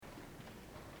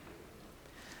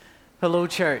Hello,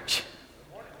 church.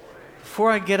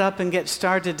 Before I get up and get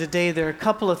started today, there are a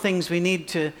couple of things we need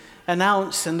to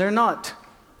announce, and they're not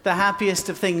the happiest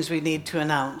of things we need to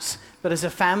announce. But as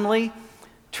a family,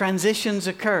 transitions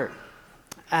occur,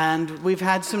 and we've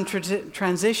had some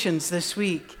transitions this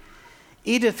week.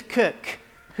 Edith Cook,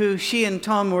 who she and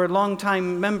Tom were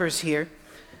longtime members here,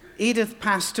 Edith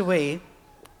passed away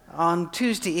on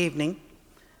Tuesday evening.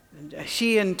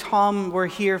 She and Tom were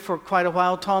here for quite a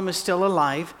while. Tom is still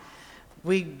alive.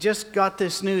 We just got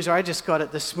this news, or I just got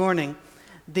it this morning.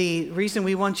 The reason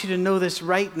we want you to know this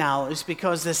right now is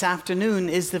because this afternoon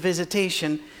is the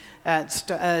visitation at,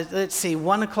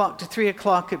 1 o'clock to 3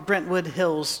 o'clock at Brentwood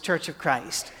Hills Church of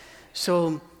Christ.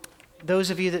 So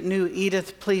those of you that knew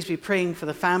Edith, please be praying for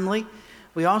the family.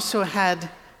 We also had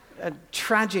a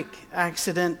tragic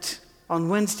accident on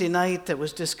Wednesday night that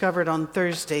was discovered on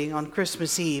Thursday, on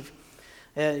Christmas Eve.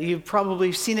 You've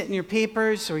probably seen it in your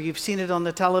papers or you've seen it on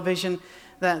the television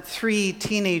that 3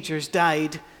 teenagers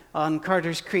died on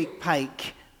Carter's Creek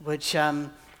Pike, which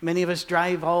many of us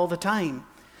drive all the time.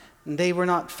 And they were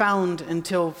not found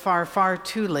until far, far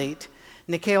too late.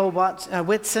 Nikhil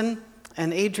Whitson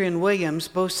and Adrian Williams,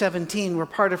 both 17, were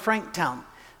part of Franktown.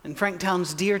 And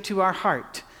Franktown's dear to our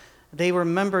heart. They were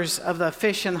members of the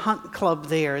Fish and Hunt Club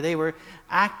there. They were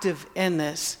active in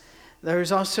this.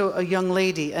 There's also a young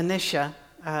lady, Anisha,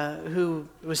 who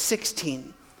was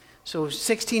 16. So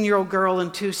 16-year-old girl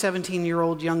and 2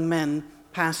 17-year-old young men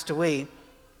passed away.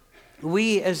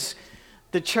 We, as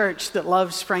the church that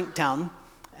loves Franktown,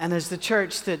 and as the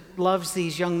church that loves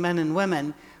these young men and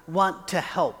women, want to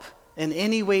help in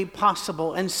any way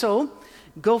possible. And so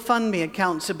GoFundMe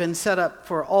accounts have been set up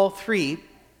for all 3.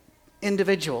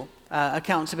 Individual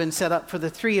accounts have been set up for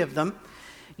the 3 of them.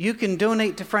 You can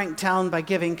donate to Franktown by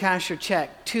giving cash or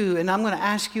check too. And I'm going to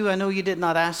ask you, I know you did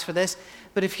not ask for this,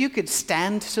 but if you could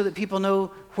stand so that people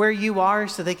know where you are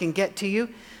so they can get to you.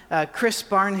 Chris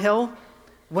Barnhill,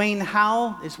 Wayne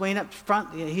Howe, is Wayne up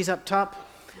front? Yeah, he's up top.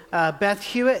 Beth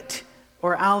Hewitt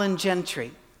or Alan Gentry.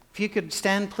 If you could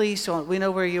stand, please, so we know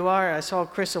where you are. I saw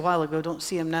Chris a while ago. Don't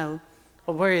see him now.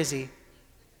 Well, where is he?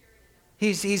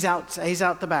 He's out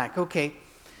the back. Okay.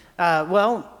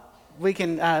 You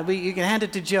can hand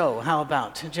it to Joe. How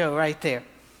about Joe right there?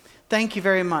 Thank you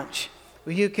very much.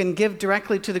 You can give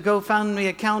directly to the GoFundMe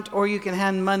account, or you can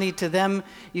hand money to them.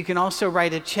 You can also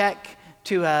write a check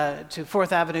to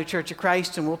 4th Avenue Church of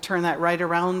Christ, and we'll turn that right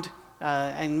around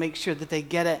and make sure that they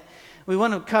get it. We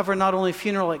want to cover not only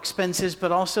funeral expenses,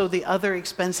 but also the other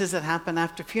expenses that happen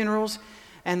after funerals,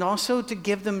 and also to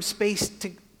give them space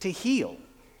to heal.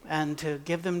 And to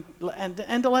give them,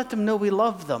 and to let them know we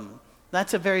love them.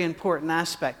 That's a very important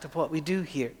aspect of what we do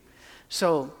here.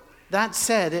 So, that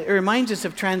said, it reminds us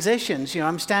of transitions. You know,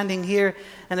 I'm standing here,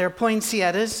 and there are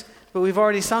poinsettias, but we've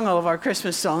already sung all of our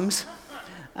Christmas songs.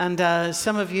 And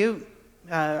some of you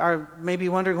are maybe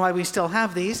wondering why we still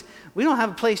have these. We don't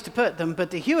have a place to put them,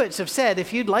 but the Hewitts have said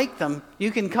if you'd like them,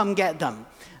 you can come get them.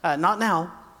 Not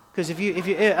now, because if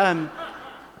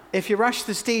you rush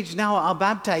the stage now, I'll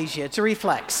baptize you. It's a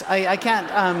reflex. I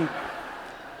can't,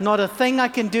 not a thing I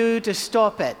can do to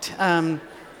stop it.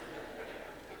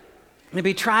 It'd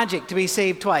be tragic to be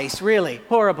saved twice, really.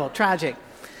 Horrible, tragic.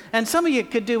 And some of you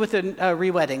could do with a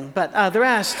re-wedding, but the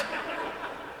rest,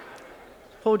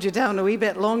 hold you down a wee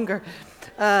bit longer.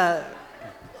 The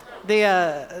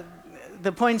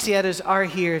poinsettias are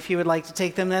here if you would like to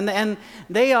take them. And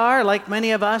they are, like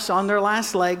many of us, on their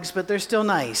last legs, but they're still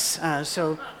nice.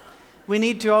 So we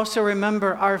need to also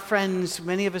remember our friends.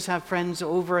 Many of us have friends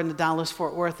over in the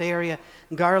Dallas-Fort Worth area.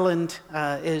 Garland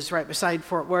is right beside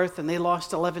Fort Worth, and they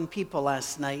lost 11 people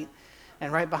last night.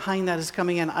 And right behind that is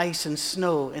coming in ice and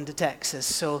snow into Texas.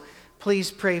 So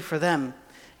please pray for them.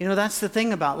 You know, that's the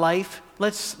thing about life.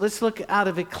 Let's look out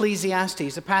of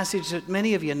Ecclesiastes, a passage that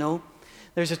many of you know.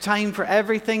 There's a time for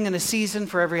everything and a season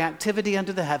for every activity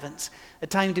under the heavens. A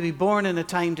time to be born and a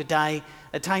time to die.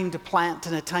 A time to plant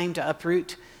and a time to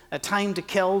uproot. A time to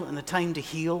kill and a time to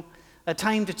heal. A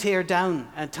time to tear down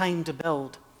and a time to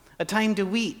build. A time to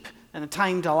weep and a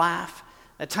time to laugh.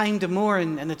 A time to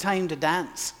mourn and a time to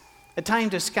dance. A time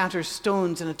to scatter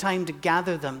stones and a time to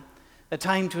gather them. A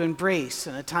time to embrace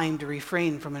and a time to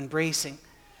refrain from embracing.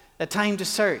 A time to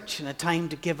search and a time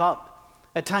to give up.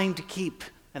 A time to keep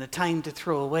and a time to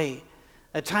throw away.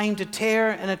 A time to tear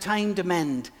and a time to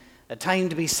mend. A time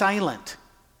to be silent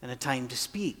and a time to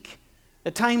speak.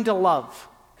 A time to love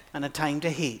and a time to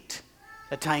hate.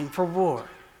 A time for war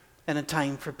and a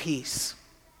time for peace.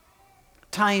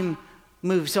 Time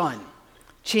moves on.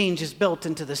 Change is built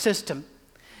into the system.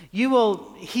 You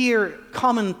will hear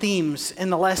common themes in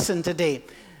the lesson today.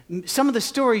 Some of the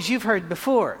stories you've heard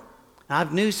before. I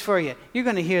have news for you. You're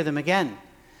going to hear them again.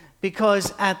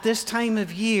 Because at this time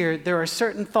of year, there are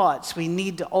certain thoughts we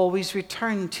need to always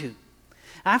return to.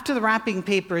 After the wrapping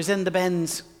paper is in the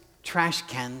Ben's trash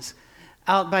cans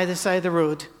out by the side of the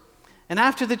road, and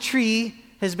after the tree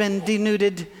has been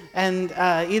denuded and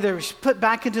either put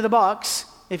back into the box,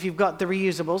 if you've got the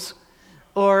reusables,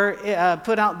 or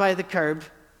put out by the curb,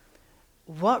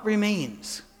 what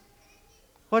remains?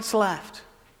 What's left?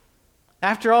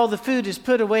 After all the food is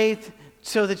put away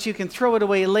so that you can throw it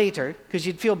away later, because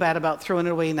you'd feel bad about throwing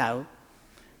it away now,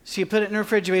 so you put it in the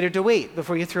refrigerator to wait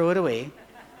before you throw it away.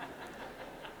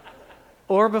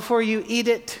 Or before you eat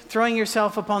it, throwing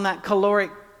yourself upon that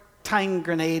caloric time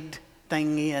grenade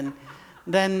thingy, and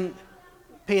then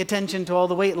pay attention to all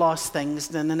the weight loss things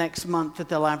then the next month that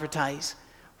they'll advertise.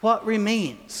 What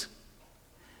remains?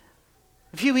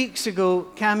 A few weeks ago,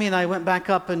 Cammie and I went back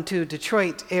up into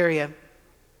Detroit area,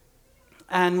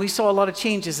 and we saw a lot of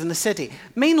changes in the city.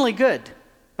 Mainly good,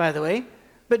 by the way,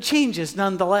 but changes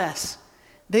nonetheless.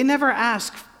 They never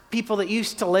ask people that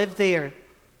used to live there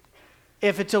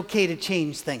if it's okay to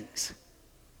change things.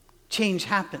 Change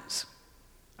happens.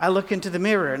 I look into the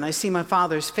mirror and I see my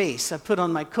father's face. I put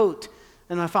on my coat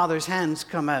and my father's hands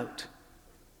come out.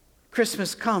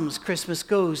 Christmas comes, Christmas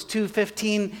goes.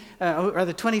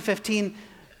 2015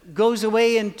 goes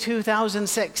away and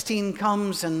 2016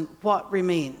 comes, and what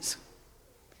remains?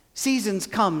 Seasons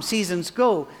come, seasons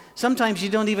go. Sometimes you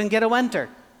don't even get a winter.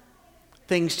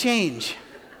 Things change.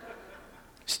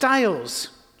 Styles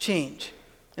change.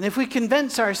 And if we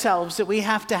convince ourselves that we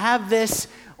have to have this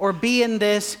or be in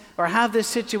this or have this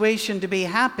situation to be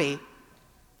happy,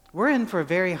 we're in for a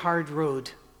very hard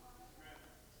road.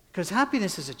 Because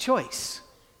happiness is a choice.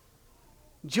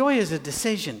 Joy is a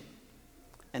decision.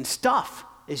 And stuff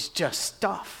is just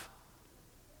stuff.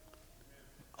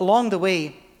 Along the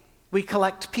way, we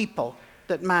collect people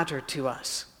that matter to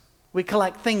us. We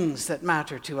collect things that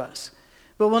matter to us.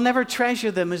 But we'll never treasure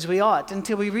them as we ought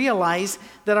until we realize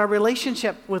that our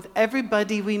relationship with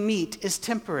everybody we meet is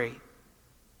temporary.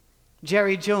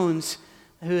 Jerry Jones,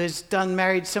 who has done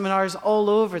marriage seminars all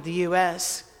over the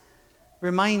U.S.,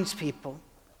 reminds people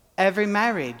every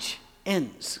marriage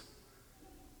ends,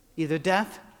 either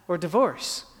death or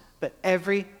divorce, but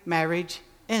every marriage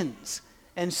ends,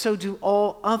 and so do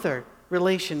all other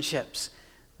relationships.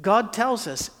 God tells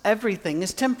us everything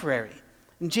is temporary.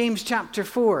 In James chapter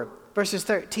 4, verses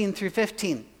 13 through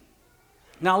 15.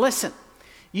 Now listen,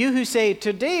 you who say,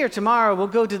 today or tomorrow we'll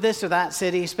go to this or that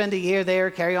city, spend a year there,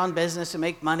 carry on business and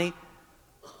make money.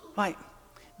 Why,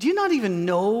 do you not even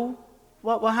know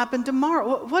what will happen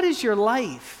tomorrow? What is your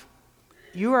life?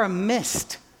 You are a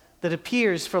mist that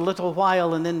appears for a little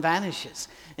while and then vanishes.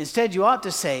 Instead, you ought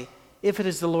to say, if it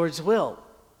is the Lord's will,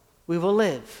 we will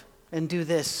live and do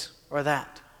this or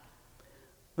that.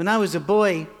 When I was a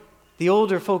boy, the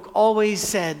older folk always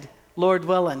said, Lord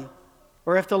willing,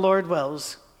 or if the Lord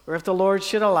wills, or if the Lord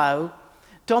should allow,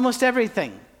 to almost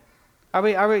everything. Are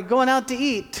we going out to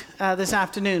eat this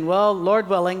afternoon? Well, Lord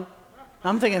willing.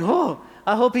 I'm thinking,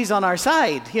 I hope he's on our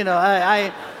side. You know,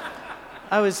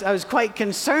 I was quite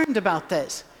concerned about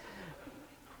this.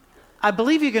 I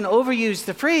believe you can overuse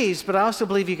the phrase, but I also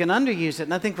believe you can underuse it,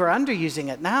 and I think we're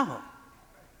underusing it now.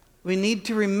 We need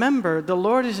to remember the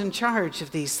Lord is in charge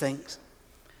of these things.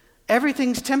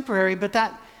 Everything's temporary, but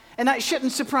that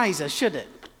shouldn't surprise us, should it?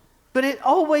 But it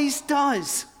always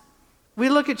does. We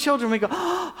look at children, we go,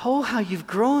 oh, how you've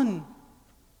grown.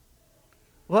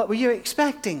 What were you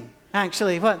expecting,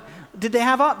 actually? What did they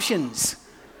have options?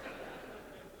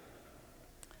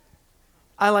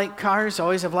 I like cars,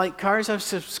 always have liked cars. I've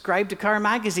subscribed to car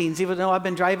magazines, even though I've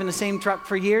been driving the same truck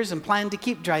for years and plan to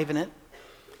keep driving it.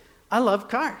 I love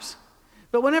cars.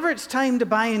 But whenever it's time to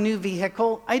buy a new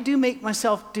vehicle, I do make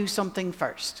myself do something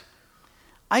first.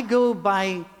 I go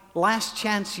buy last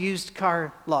chance used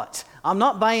car lots. I'm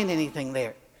not buying anything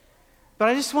there. But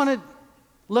I just want to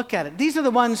look at it. These are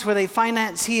the ones where they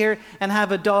finance here and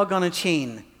have a dog on a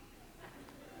chain.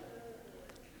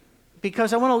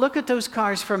 Because I want to look at those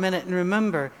cars for a minute and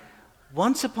remember,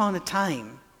 once upon a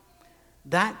time,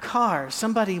 that car,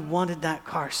 somebody wanted that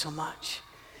car so much.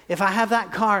 If I have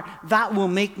that car, that will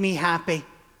make me happy.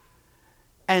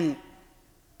 And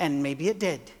maybe it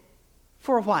did,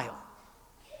 for a while.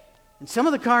 And some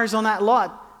of the cars on that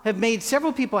lot have made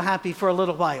several people happy for a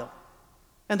little while,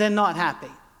 and then not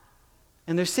happy.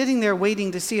 And they're sitting there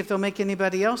waiting to see if they'll make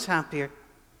anybody else happier.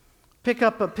 Pick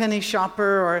up a penny shopper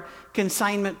or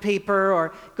consignment paper,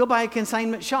 or go buy a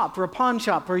consignment shop or a pawn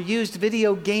shop or a used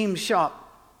video game shop.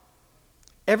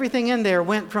 Everything in there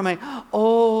went from that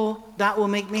will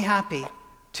make me happy,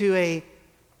 to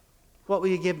what will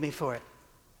you give me for it?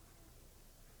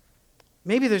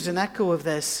 Maybe there's an echo of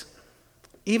this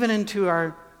even into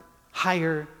our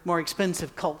higher, more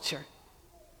expensive culture.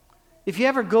 If you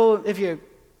have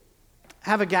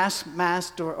a gas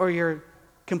mask or you're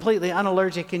completely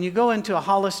unallergic and you go into a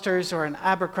Hollister's or an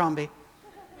Abercrombie,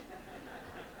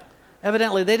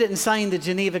 evidently they didn't sign the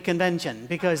Geneva Convention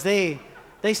because they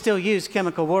still use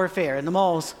chemical warfare in the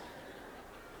malls.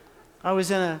 I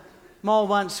was in a mall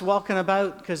once walking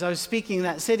about because I was speaking in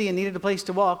that city and needed a place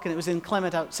to walk, and it was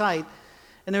inclement outside.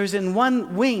 And there was in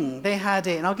one wing, they had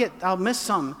I'll miss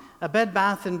some, a Bed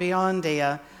Bath & Beyond,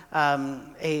 a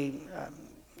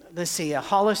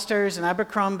Hollister's, an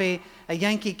Abercrombie, a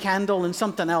Yankee Candle, and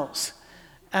something else.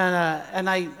 And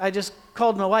I just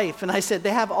called my wife and I said, they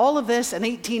have all of this and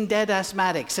 18 dead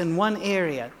asthmatics in one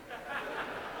area.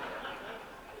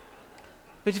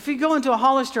 But if you go into a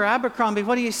Hollister or Abercrombie,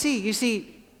 what do you see? You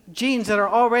see jeans that are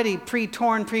already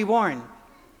pre-torn, pre-worn.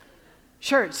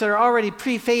 Shirts that are already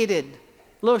pre-faded,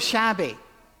 a little shabby,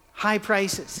 high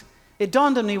prices. It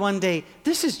dawned on me one day,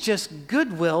 this is just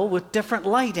Goodwill with different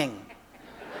lighting.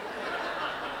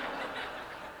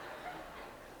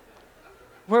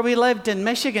 Where we lived in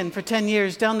Michigan for 10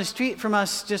 years, down the street from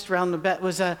us, just around the bit,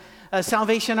 was a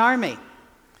Salvation Army.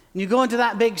 And you go into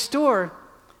that big store,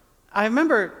 I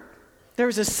remember there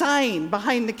was a sign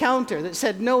behind the counter that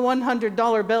said, no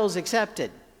 $100 bills accepted.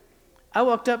 I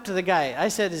walked up to the guy. I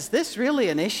said, is this really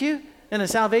an issue in a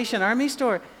Salvation Army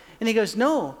store? And he goes,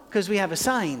 no, because we have a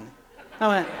sign. I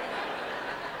went,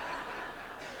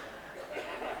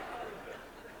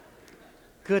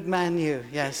 good man you,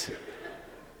 yes.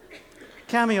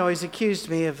 Cami always accused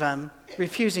me of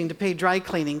refusing to pay dry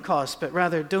cleaning costs, but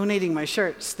rather donating my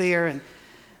shirts there, and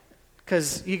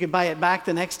because you could buy it back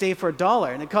the next day for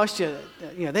 $1, and it cost you,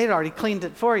 they'd already cleaned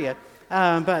it for you.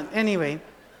 But anyway,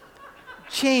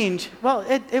 change, well,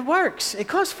 it works. It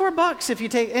costs $4 if you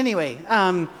take, anyway.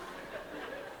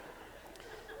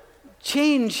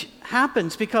 Change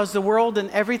happens because the world and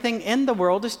everything in the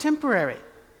world is temporary.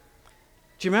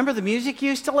 Do you remember the music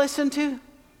you used to listen to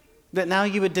that now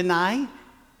you would deny?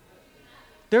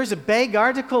 There's a big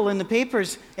article in the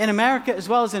papers in America as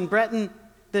well as in Britain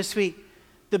this week.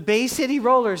 The Bay City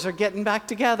Rollers are getting back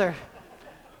together.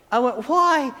 I went,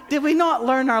 why did we not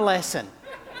learn our lesson?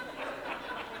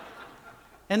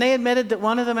 And they admitted that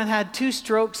one of them had had 2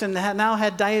 strokes and now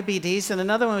had diabetes, and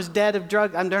another one was dead of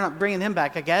drug. They're not bringing him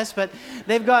back, I guess, but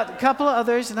they've got a couple of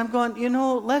others, and I'm going,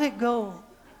 let it go.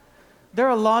 There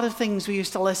are a lot of things we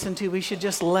used to listen to. We should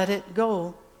just let it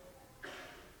go.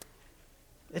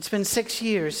 It's been 6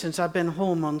 years since I've been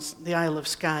home on the Isle of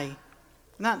Skye.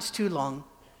 And that's too long.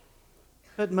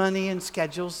 But money and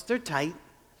schedules, they're tight.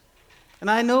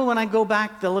 And I know when I go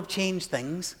back, they'll have changed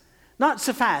things. Not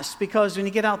so fast, because when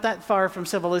you get out that far from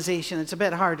civilization, it's a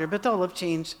bit harder, but they'll have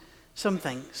changed some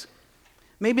things.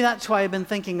 Maybe that's why I've been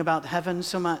thinking about heaven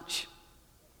so much.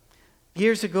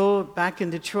 Years ago, back in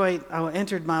Detroit, I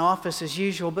entered my office as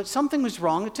usual, but something was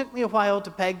wrong. It took me a while to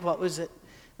peg what was it.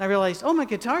 And I realized, my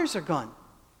guitars are gone.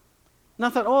 And I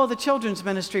thought, the children's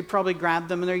ministry probably grabbed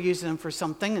them and they're using them for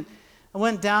something. And I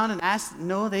went down and asked,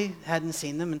 no, they hadn't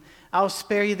seen them. And I'll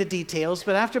spare you the details,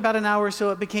 but after about an hour or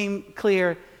so, it became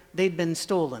clear they'd been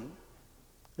stolen.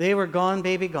 They were gone,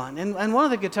 baby, gone. And one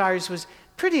of the guitars was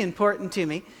pretty important to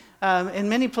me. In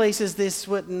many places, this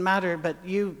wouldn't matter, but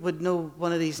you would know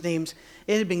one of these names.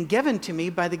 It had been given to me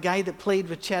by the guy that played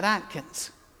with Chet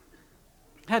Atkins.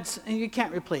 And you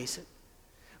can't replace it.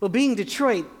 Well, being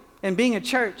Detroit and being a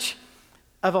church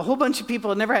of a whole bunch of people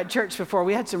who had never had church before,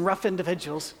 we had some rough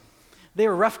individuals. They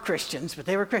were rough Christians, but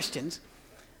they were Christians.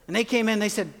 And they came in, they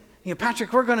said,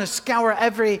 Patrick, we're going to scour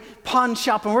every pawn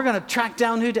shop and we're going to track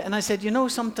down who did. And I said, you know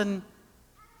something?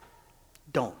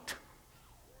 Don't.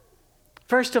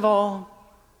 First of all,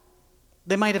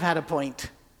 they might have had a point.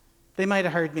 They might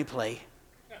have heard me play.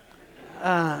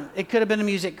 It could have been a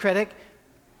music critic.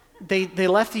 They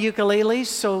left the ukuleles,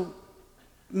 so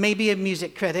maybe a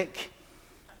music critic.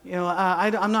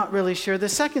 I'm not really sure. The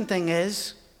second thing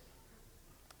is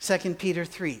 2 Peter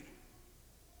 3.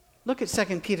 Look at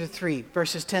 2 Peter 3,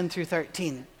 verses 10 through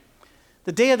 13.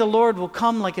 The day of the Lord will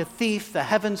come like a thief. The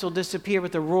heavens will disappear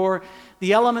with a roar.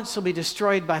 The elements will be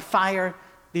destroyed by fire.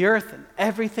 The earth and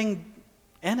everything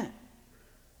in it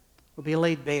will be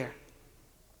laid bare.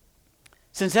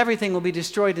 Since everything will be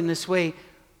destroyed in this way,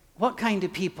 what kind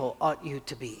of people ought you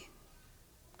to be?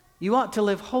 You ought to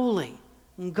live holy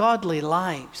and godly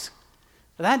lives.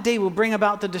 For that day will bring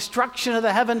about the destruction of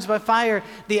the heavens by fire.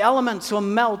 The elements will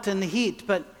melt in the heat,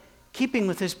 but keeping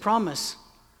with his promise,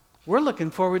 we're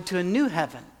looking forward to a new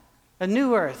heaven, a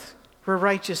new earth where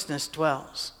righteousness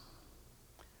dwells.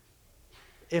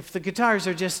 If the guitars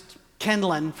are just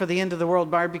kindling for the end of the world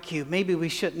barbecue, maybe we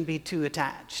shouldn't be too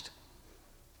attached.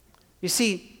 You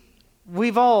see,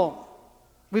 we've all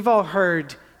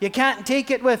heard, you can't take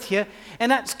it with you,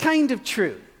 and that's kind of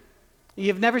true.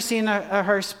 You've never seen a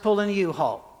hearse pulling a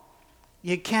U-Haul.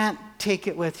 You can't take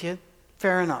it with you,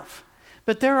 fair enough.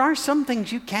 But there are some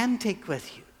things you can take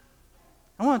with you.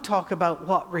 I want to talk about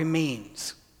what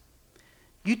remains.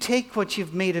 You take what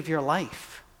you've made of your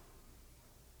life.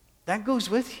 That goes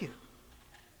with you.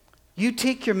 You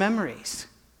take your memories.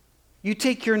 You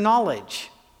take your knowledge.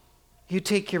 You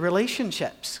take your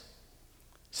relationships.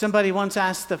 Somebody once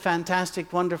asked the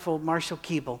fantastic, wonderful Marshall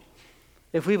Keeble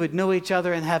if we would know each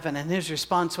other in heaven, and his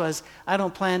response was, I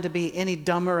don't plan to be any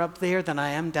dumber up there than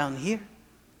I am down here.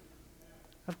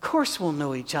 Of course we'll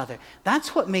know each other.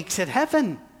 That's what makes it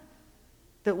heaven,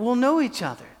 that we'll know each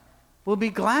other. We'll be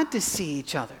glad to see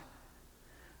each other.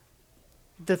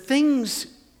 The things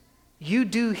you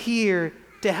do here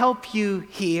to help you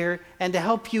here and to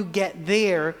help you get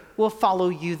there will follow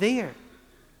you there.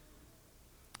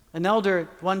 An elder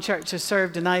at one church I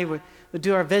served and I would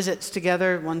do our visits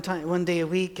together one day a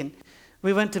week, and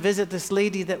we went to visit this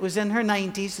lady that was in her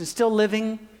 90s and still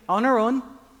living on her own.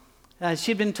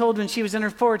 She'd been told when she was in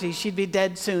her 40s she'd be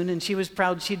dead soon, and she was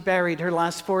proud she'd buried her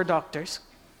last 4 doctors.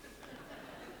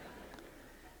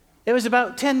 It was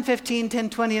about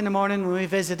 10:20 in the morning when we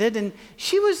visited, and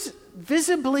she was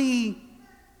visibly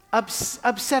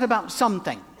upset about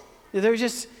something.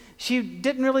 She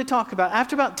didn't really talk about it.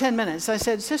 After about 10 minutes, I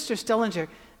said, Sister Stillinger,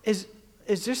 is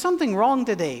there something wrong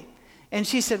today? And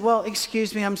she said, well,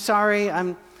 excuse me, I'm sorry,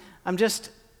 I'm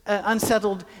just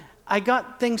unsettled. I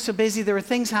got things so busy, there were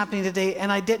things happening today,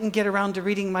 and I didn't get around to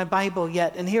reading my Bible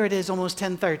yet, and here it is almost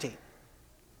 10:30.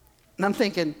 And I'm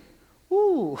thinking,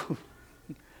 ooh,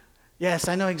 yes,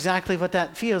 I know exactly what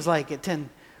that feels like at 10.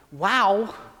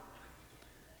 Wow.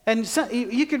 And so,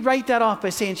 you could write that off by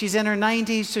saying she's in her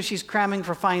 90s, so she's cramming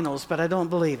for finals, but I don't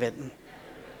believe it.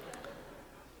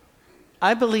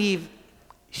 I believe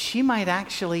she might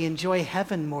actually enjoy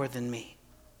heaven more than me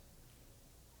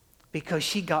because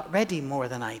she got ready more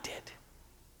than I did.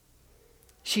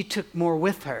 She took more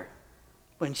with her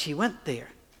when she went there.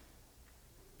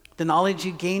 The knowledge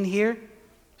you gain here,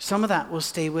 some of that will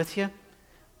stay with you.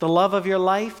 The love of your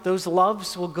life, those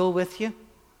loves will go with you.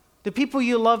 The people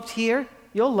you loved here,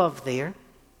 you'll love there.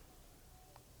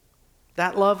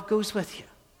 That love goes with you.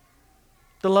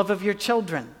 The love of your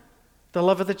children, the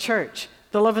love of the church,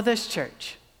 the love of this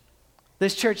church.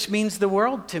 This church means the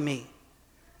world to me.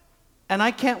 And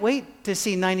I can't wait to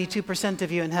see 92%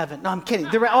 of you in heaven. No, I'm kidding.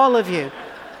 All of you.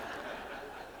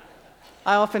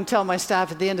 I often tell my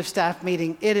staff at the end of staff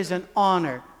meeting, it is an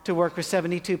honor to work with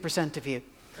 72% of you.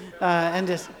 And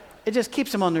it just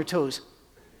keeps them on their toes.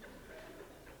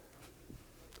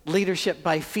 Leadership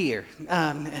by fear.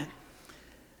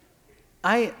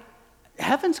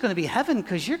 Heaven's going to be heaven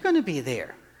because you're going to be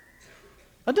there.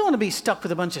 I don't want to be stuck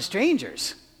with a bunch of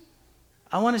strangers.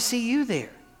 I want to see you there.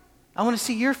 I want to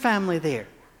see your family there.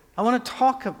 I want to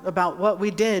talk about what we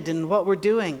did and what we're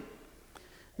doing.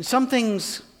 And some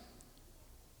things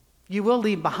you will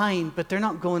leave behind, but they're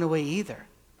not going away either.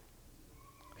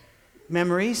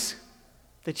 Memories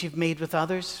that you've made with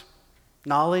others,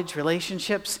 knowledge,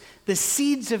 relationships, the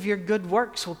seeds of your good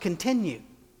works will continue.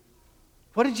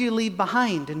 What did you leave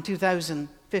behind in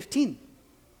 2015?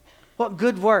 What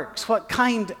good works, what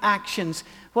kind actions,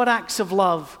 what acts of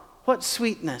love, what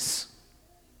sweetness?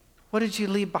 What did you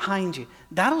leave behind you?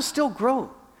 That'll still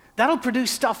grow. That'll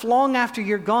produce stuff long after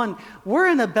you're gone. We're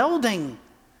in a building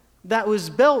that was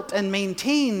built and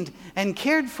maintained and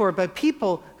cared for by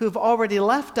people who've already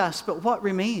left us, but what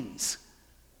remains?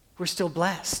 We're still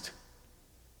blessed.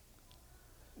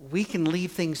 We can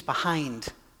leave things behind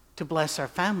to bless our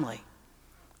family.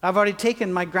 I've already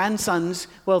taken my grandsons,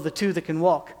 well, the 2 that can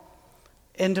walk,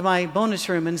 into my bonus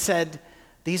room and said,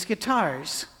 these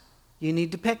guitars, you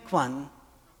need to pick one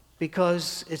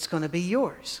because it's going to be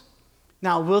yours.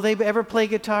 Now, will they ever play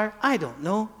guitar? I don't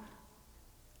know.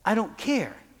 I don't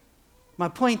care. My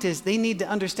point is they need to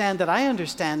understand that I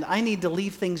understand I need to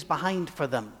leave things behind for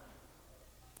them.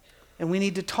 And we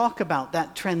need to talk about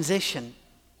that transition.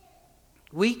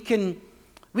 We can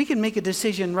make a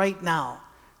decision right now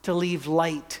to leave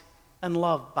light and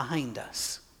love behind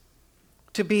us.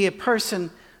 To be a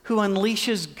person who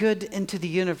unleashes good into the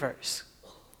universe.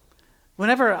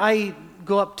 Whenever I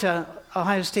go up to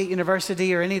Ohio State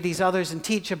University or any of these others and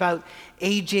teach about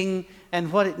aging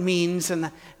and what it means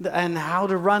and how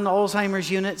to run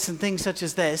Alzheimer's units and things such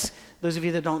as this, those of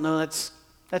you that don't know,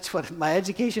 that's what my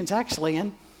education's actually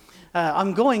in.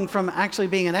 I'm going from actually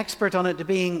being an expert on it to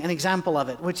being an example of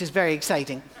it, which is very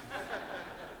exciting.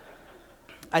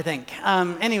 I think.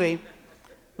 Anyway,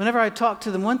 whenever I talk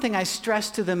to them, one thing I stress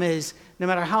to them is no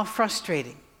matter how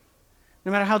frustrating,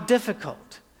 no matter how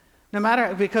difficult,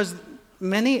 because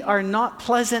many are not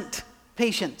pleasant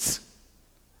patients.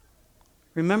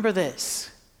 Remember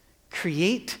this,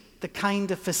 create the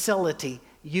kind of facility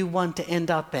you want to end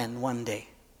up in one day.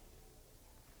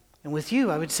 And with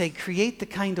you, I would say create the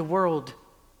kind of world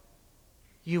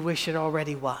you wish it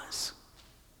already was.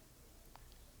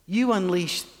 You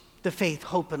unleash the faith,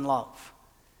 hope, and love.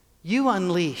 You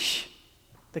unleash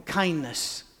the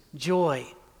kindness, joy,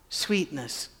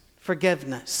 sweetness,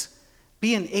 forgiveness.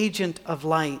 Be an agent of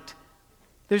light.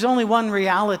 There's only one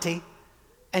reality,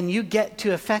 and you get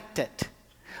to affect it.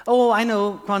 Oh, I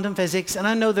know quantum physics, and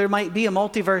I know there might be a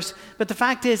multiverse, but the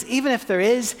fact is, even if there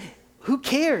is, who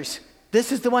cares?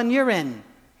 This is the one you're in.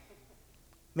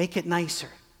 Make it nicer.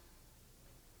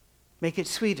 Make it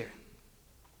sweeter.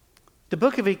 The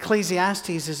book of Ecclesiastes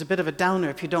is a bit of a downer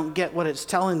if you don't get what it's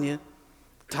telling you.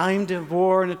 Time to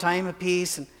war and a time of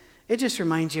peace, and it just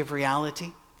reminds you of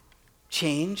reality,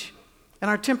 change, and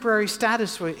our temporary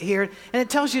status here, and it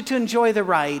tells you to enjoy the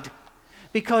ride.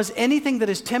 Because anything that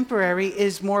is temporary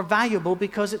is more valuable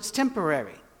because it's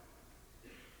temporary.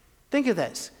 Think of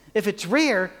this. If it's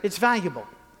rare, it's valuable.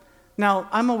 Now,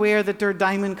 I'm aware that there are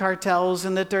diamond cartels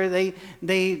and that they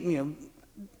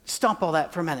stop all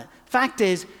that for a minute. Fact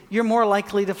is, you're more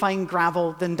likely to find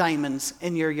gravel than diamonds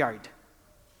in your yard.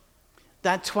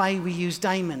 That's why we use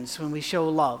diamonds when we show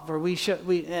love, or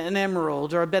an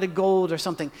emerald or a bit of gold or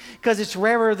something, because it's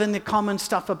rarer than the common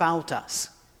stuff about us.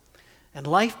 And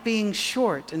life being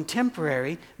short and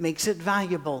temporary makes it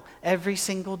valuable every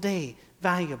single day,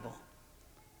 valuable.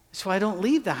 That's why I don't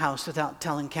leave the house without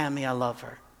telling Cammie I love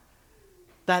her.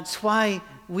 That's why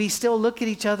we still look at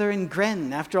each other and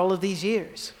grin after all of these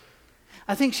years.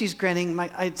 I think she's grinning.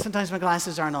 Sometimes my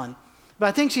glasses aren't on, but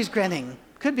I think she's grinning.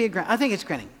 Could be a grin. I think it's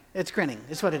grinning. It's grinning.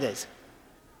 It's what it is.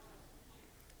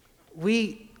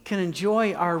 We can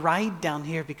enjoy our ride down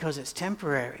here because it's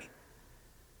temporary.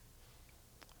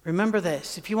 Remember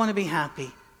this, if you want to be happy,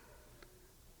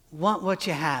 want what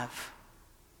you have,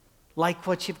 like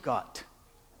what you've got.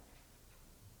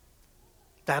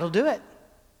 That'll do it.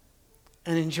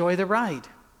 And enjoy the ride.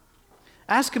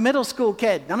 Ask a middle school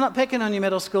kid. I'm not picking on you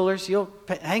middle schoolers. You'll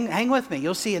hang with me.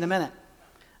 You'll see in a minute.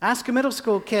 Ask a middle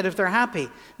school kid if they're happy.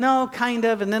 No, kind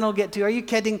of, and then I'll get to, are you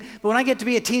kidding? But when I get to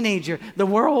be a teenager, the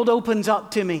world opens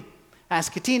up to me.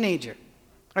 Ask a teenager.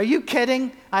 Are you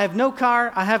kidding? I have no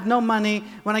car, I have no money.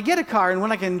 When I get a car and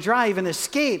when I can drive and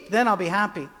escape, then I'll be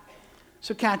happy.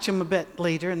 So catch them a bit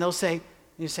later and they'll say,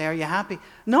 you say, are you happy?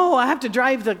 No, I have to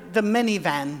drive the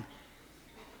minivan.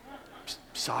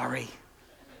 Sorry.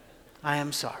 I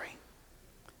am sorry.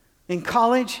 In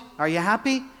college, are you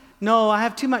happy? No, I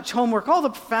have too much homework. All the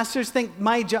professors think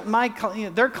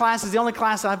their class is the only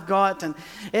class I've got, and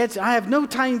I have no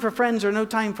time for friends or no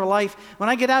time for life. When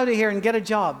I get out of here and get a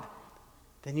job,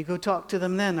 then you go talk to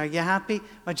them then. Are you happy?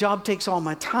 My job takes all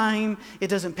my time. It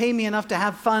doesn't pay me enough to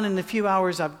have fun in the few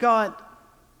hours I've got.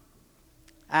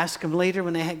 Ask them later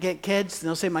when they get kids, and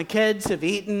they'll say, my kids have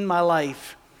eaten my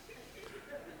life.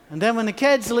 And then when the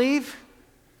kids leave,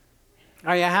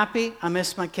 are you happy? I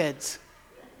miss my kids.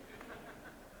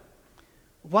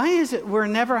 Why is it we're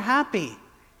never happy,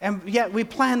 and yet we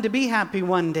plan to be happy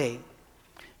one day?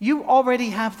 You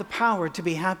already have the power to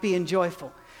be happy and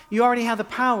joyful. You already have the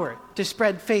power to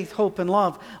spread faith, hope, and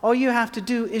love. All you have to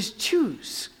do is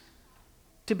choose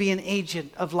to be an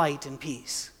agent of light and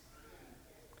peace.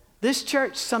 This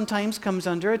church sometimes comes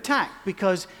under attack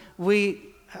because we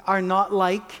are not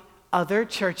like other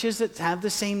churches that have the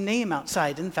same name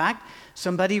outside. In fact,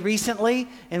 somebody recently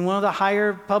in one of the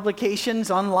higher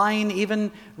publications online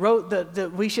even wrote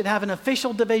that we should have an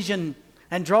official division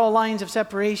and draw lines of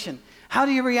separation. How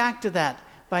do you react to that?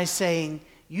 By saying,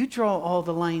 you draw all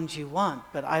the lines you want,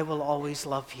 but I will always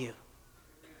love you.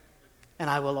 And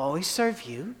I will always serve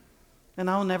you. And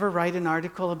I'll never write an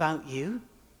article about you.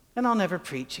 And I'll never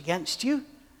preach against you.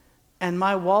 And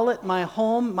my wallet, my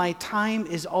home, my time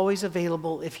is always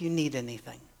available if you need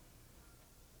anything.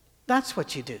 That's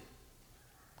what you do.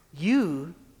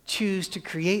 You choose to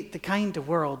create the kind of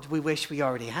world we wish we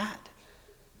already had.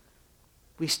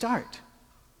 We start.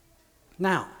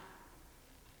 Now,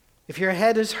 if your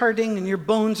head is hurting and your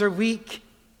bones are weak,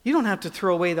 you don't have to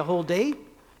throw away the whole day.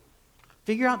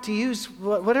 Figure out to use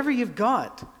whatever you've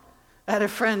got. I had a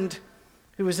friend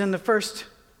who was in the first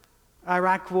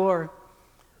Iraq war,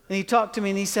 and he talked to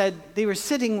me and he said they were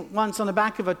sitting once on the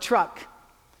back of a truck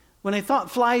when they thought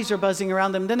flies were buzzing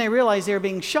around them. Then they realized they were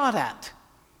being shot at.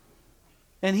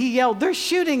 And he yelled, they're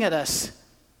shooting at us.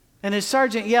 And his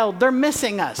sergeant yelled, they're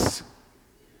missing us.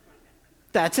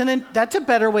 That's a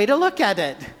better way to look at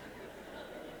it.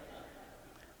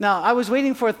 Now, I was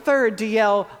waiting for a third to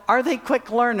yell, are they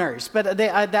quick learners? But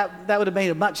that would have made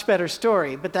a much better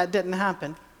story, but that didn't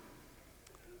happen.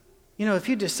 You know, if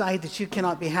you decide that you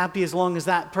cannot be happy as long as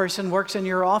that person works in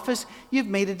your office, you've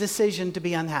made a decision to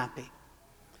be unhappy.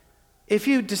 If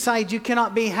you decide you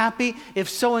cannot be happy if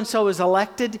so-and-so is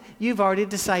elected, you've already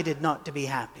decided not to be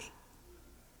happy.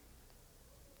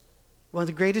 One of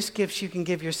the greatest gifts you can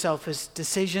give yourself is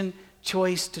decision,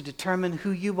 choice to determine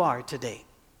who you are today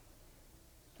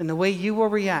and the way you will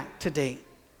react today.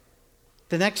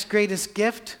 The next greatest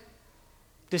gift,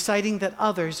 deciding that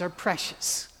others are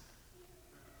precious.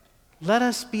 Let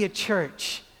us be a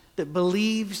church that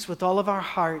believes with all of our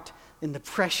heart in the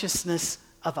preciousness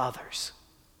of others.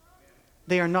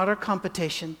 They are not our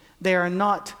competition. They are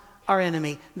not our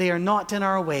enemy. They are not in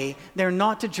our way. They are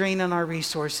not to drain on our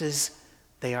resources.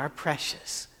 They are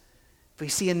precious. If we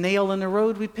see a nail in the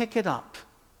road, we pick it up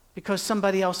because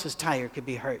somebody else's tire could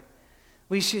be hurt.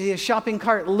 We see a shopping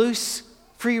cart loose.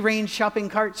 Free-range shopping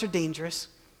carts are dangerous.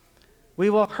 We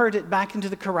will herd it back into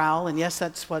the corral, and yes,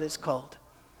 that's what it's called.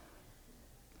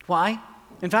 Why?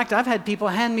 In fact, I've had people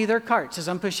hand me their carts as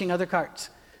I'm pushing other carts.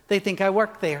 They think I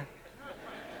work there.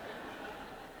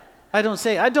 I don't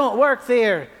say, I don't work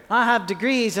there. I have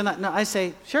degrees. And I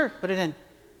say, sure, put it in.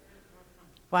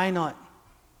 Why not?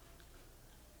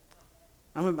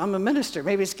 I'm a minister.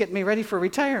 Maybe it's getting me ready for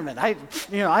retirement. I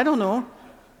don't know.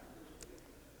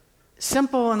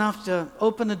 Simple enough to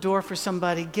open a door for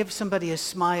somebody, give somebody a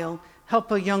smile,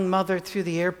 help a young mother through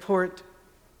the airport.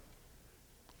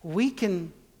 We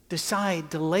can decide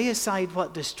to lay aside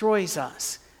what destroys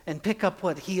us and pick up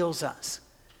what heals us.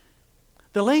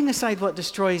 The laying aside what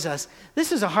destroys us.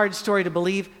 This is a hard story to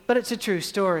believe, but it's a true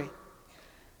story.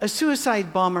 A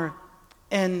suicide bomber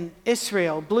in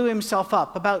Israel blew himself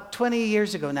up about 20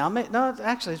 years ago now. No,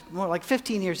 actually, it's more like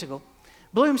 15 years ago.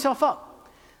 Blew himself up.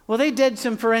 Well, they did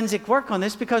some forensic work on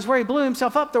this because where he blew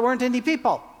himself up, there weren't any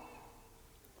people.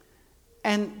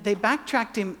 And they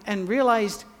backtracked him and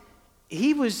realized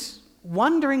he was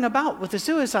wandering about with a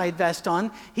suicide vest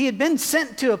on. He had been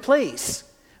sent to a place,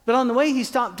 but on the way he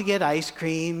stopped to get ice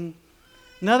cream.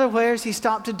 In other words, he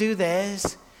stopped to do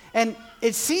this. And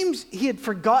it seems he had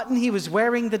forgotten he was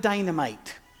wearing the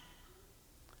dynamite.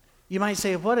 You might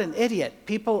say, what an idiot.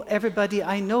 Everybody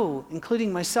I know,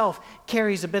 including myself,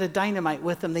 carries a bit of dynamite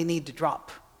with them they need to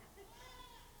drop.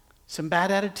 Some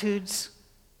bad attitudes,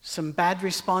 some bad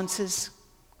responses,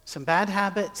 some bad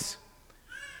habits.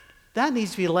 That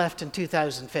needs to be left in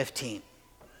 2015.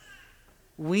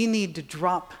 We need to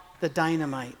drop the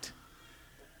dynamite.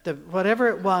 Whatever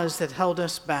it was that held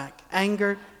us back.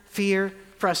 Anger, fear,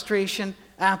 frustration,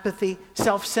 apathy,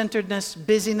 self-centeredness,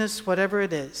 busyness, whatever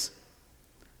it is.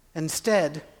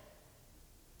 Instead,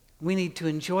 we need to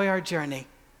enjoy our journey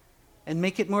and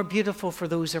make it more beautiful for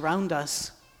those around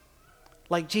us,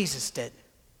 like Jesus did.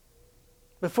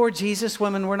 Before Jesus,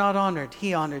 women were not honored.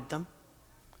 He honored them.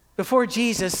 Before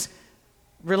Jesus,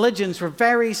 religions were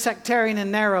very sectarian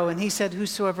and narrow, and he said,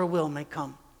 whosoever will may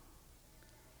come.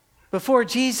 Before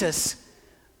Jesus,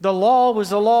 the law was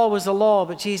the law,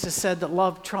 but Jesus said that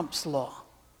love trumps law.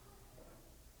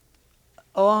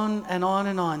 On and on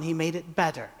and on, he made it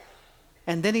better.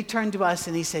 And then he turned to us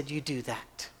and he said, you do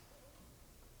that.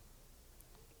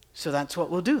 So that's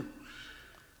what we'll do.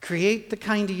 Create the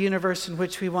kind of universe in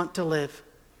which we want to live.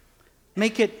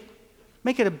 Make it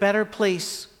a better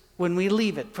place when we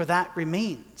leave it, for that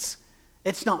remains.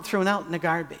 It's not thrown out in the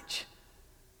garbage.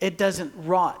 It doesn't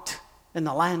rot in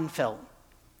the landfill.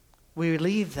 We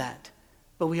leave that,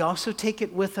 but we also take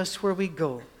it with us where we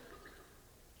go.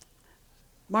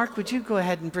 Mark, would you go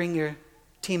ahead and bring your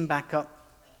team back up?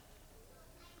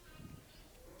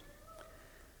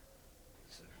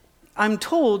 I'm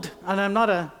told, and I'm not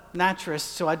a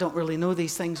naturalist, so I don't really know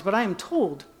these things, but I am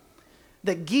told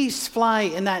that geese fly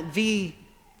in that V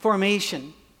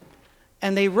formation,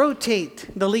 and they rotate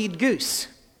the lead goose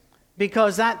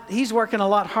because he's working a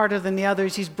lot harder than the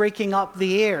others. He's breaking up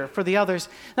the air for the others.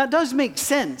 That does make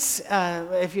sense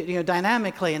if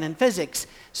dynamically and in physics.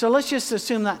 So let's just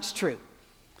assume that's true.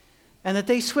 And that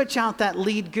they switch out that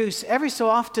lead goose. Every so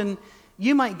often,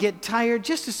 you might get tired.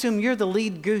 Just assume you're the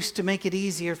lead goose to make it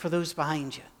easier for those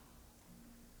behind you.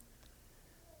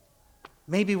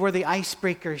 Maybe we're the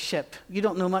icebreaker ship. You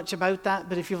don't know much about that,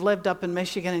 but if you've lived up in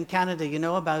Michigan and Canada, you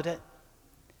know about it.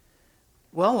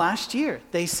 Well, last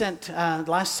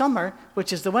summer,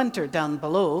 which is the winter down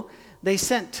below, they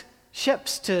sent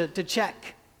ships to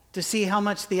check to see how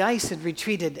much the ice had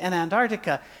retreated in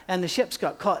Antarctica, and the ships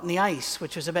got caught in the ice,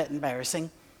 which was a bit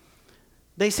embarrassing.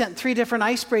 They sent 3 different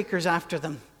icebreakers after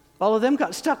them, All of them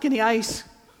got stuck in the ice.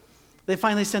 They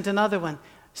finally sent another one.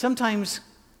 Sometimes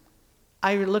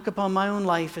I look upon my own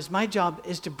life as my job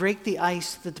is to break the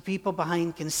ice that the people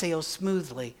behind can sail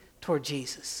smoothly toward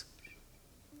Jesus.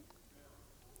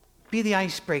 Be the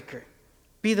icebreaker.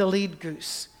 Be the lead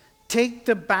goose. Take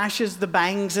the bashes, the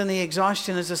bangs, and the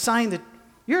exhaustion as a sign that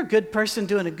you're a good person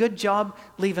doing a good job,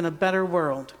 leaving a better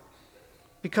world.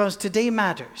 Because today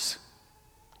matters.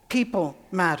 People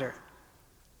matter.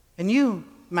 And you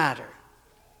matter.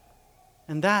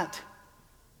 And that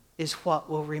is what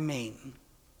will remain.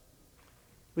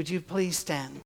 Would you please stand?